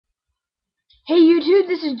Hey YouTube,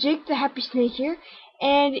 this is Jakethehappysnake here,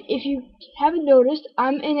 and if you haven't noticed,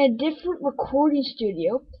 I'm in a different recording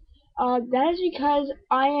studio. That is because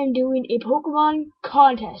I am doing a Pokemon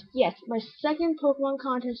contest. Yes, my second Pokemon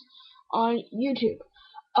contest on YouTube.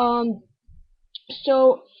 Um,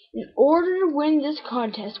 so in order to win this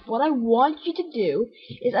contest, what I want you to do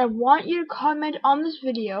is I want you to comment on this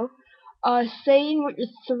video, saying what your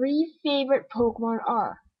 3 favorite Pokemon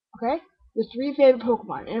are. Okay? Your 3 favorite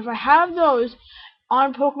Pokemon. And if I have those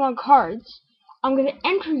on Pokemon cards, I'm going to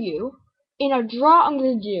enter you in a draw I'm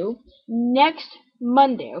going to do next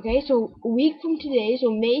Monday, okay? So a week from today,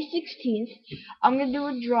 so May 16th, I'm going to do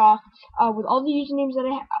a draw with all the usernames that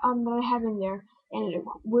I have in there, and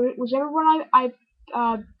whichever one I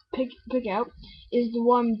pick out is the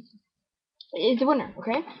winner,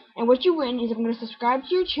 okay? And what you win is I'm going to subscribe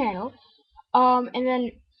to your channel, and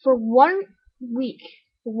then for 1 week,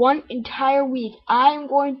 one entire week, I am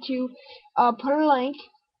going to put a link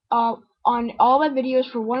on all my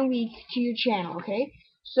videos for 1 week to your channel, okay?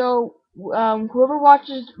 So whoever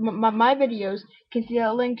watches my videos can see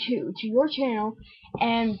that link to your channel,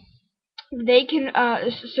 and they can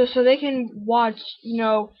so they can watch,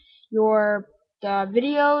 your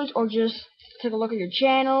videos, or just take a look at your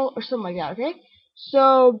channel or something like that, okay?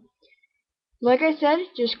 So like I said,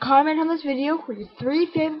 just comment on this video what your 3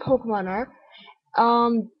 favorite Pokemon are.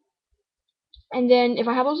 And then if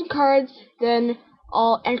I have those cards, then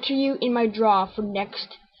I'll enter you in my draw for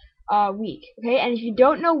next week. Okay? And if you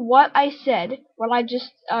don't know what I said, what I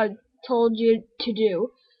just told you to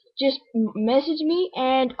do, just message me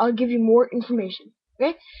and I'll give you more information.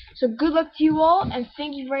 Okay? So good luck to you all, and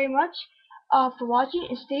thank you very much for watching,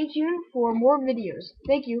 and stay tuned for more videos.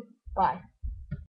 Thank you. Bye.